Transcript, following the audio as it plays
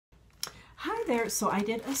Hi there. So I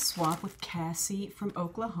did a swap with Cassie from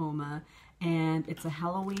Oklahoma, and it's a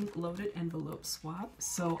Halloween loaded envelope swap.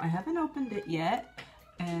 So I haven't opened it yet,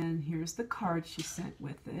 and here's the card she sent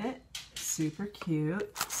with it. Super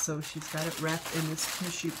cute. So she's got it wrapped in this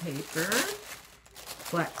tissue paper,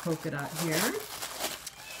 black polka dot here.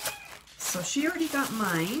 So she already got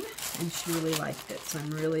mine, and she really liked it. So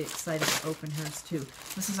I'm really excited to open hers too.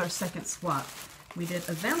 This is our second swap. We did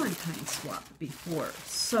a Valentine swap before.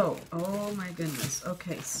 So, oh my goodness.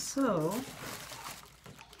 Okay, so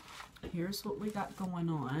here's what we got going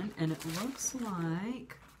on. And it looks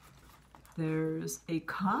like there's a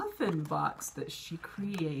coffin box that she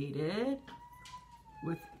created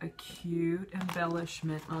with a cute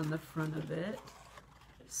embellishment on the front of it.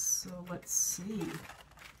 So let's see.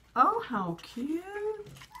 Oh, how cute.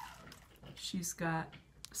 She's got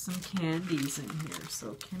some candies in here,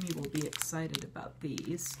 so Kimmy will be excited about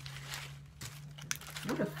these.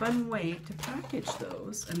 What a fun way to package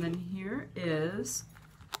those. And then here is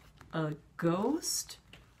a ghost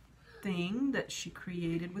thing that she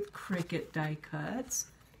created with Cricut die cuts,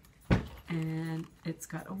 and it's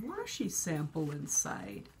got a washi sample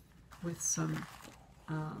inside with some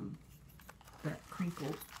that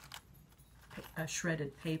crinkled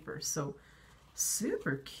shredded paper. So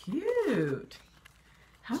super cute.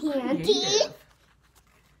 How creative.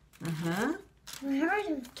 Uh-huh. Where are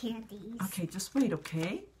those candies? Okay, just wait,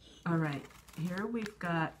 okay? All right, here we've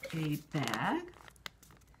got a bag,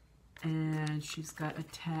 and she's got a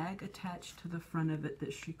tag attached to the front of it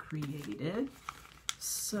that she created.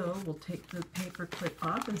 So we'll take the paper clip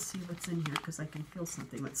off and see what's in here, because I can feel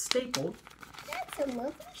something that's stapled. That's a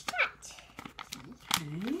lovely shot.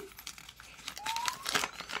 Okay.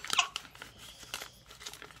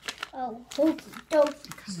 Oh, hokey dokey.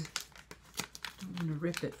 Kind of don't want to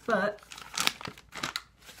rip it, but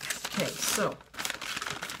okay, so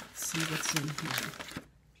let's see what's in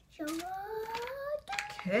here.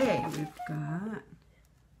 Okay, we've got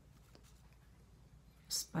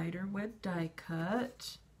spider web die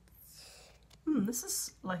cut. This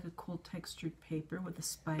is like a cool textured paper with a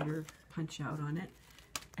spider punch out on it.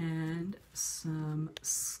 And some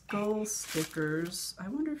skull stickers. I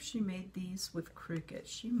wonder if she made these with Cricut.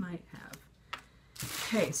 She might have.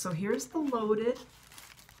 Okay, so here's the loaded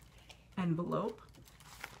envelope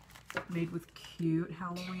made with cute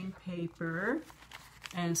Halloween paper.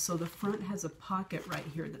 And so the front has a pocket right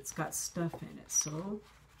here that's got stuff in it. So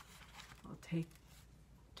I'll take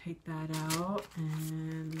that out,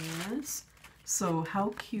 and this. So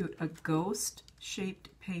how cute, a ghost shaped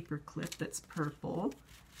paper clip that's purple.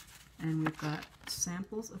 And we've got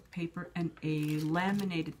samples of paper and a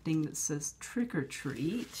laminated thing that says trick or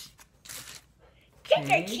treat. Trick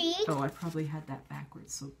or treat? Oh, I probably had that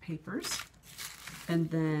backwards. So papers. And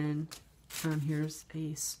then here's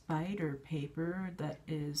a spider paper that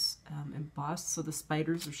is embossed, so the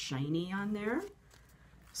spiders are shiny on there.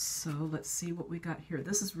 So let's see what we got here.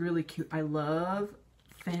 This is really cute. I love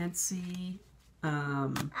fancy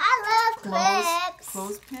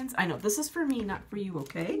clothespins. I know, this is for me, not for you,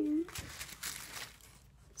 okay?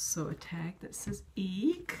 So a tag that says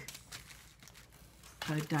Eek,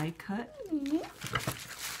 a die cut,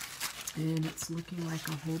 and it's looking like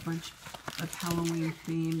a whole bunch of Halloween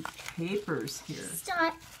themed papers here.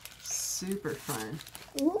 Stop. Super fun.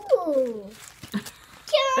 Ooh.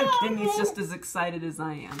 Kimmy's just as excited as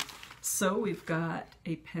I am. So we've got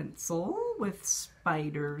a pencil with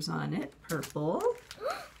spiders on it, purple.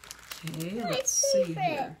 Okay, let's see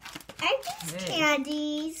here. Are these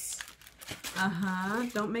candies? Uh-huh.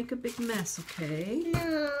 Don't make a big mess, okay?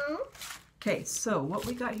 No. Okay, so what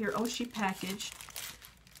we got here, oh, she packaged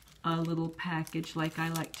a little package like I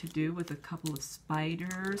like to do with a couple of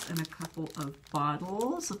spiders and a couple of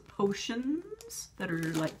bottles of potions that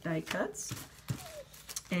are like die cuts.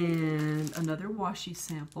 And another washi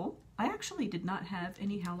sample. I actually did not have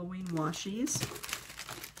any Halloween washies.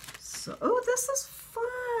 So, oh, this is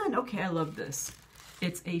fun. Okay, I love this.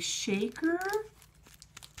 It's a shaker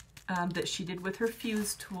that she did with her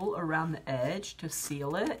fuse tool around the edge to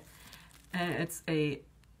seal it. And it's a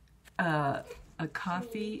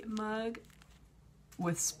coffee mug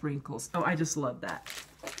with sprinkles. Oh, I just love that.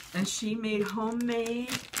 And she made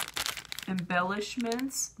homemade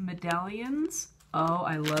embellishments, medallions. Oh,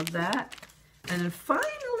 I love that. And then finally,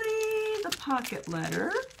 the pocket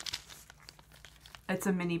letter. It's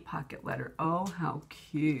a mini pocket letter. Oh, how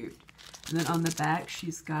cute. And then on the back,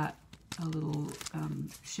 she's got a little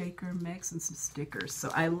shaker mix and some stickers. So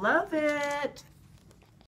I love it.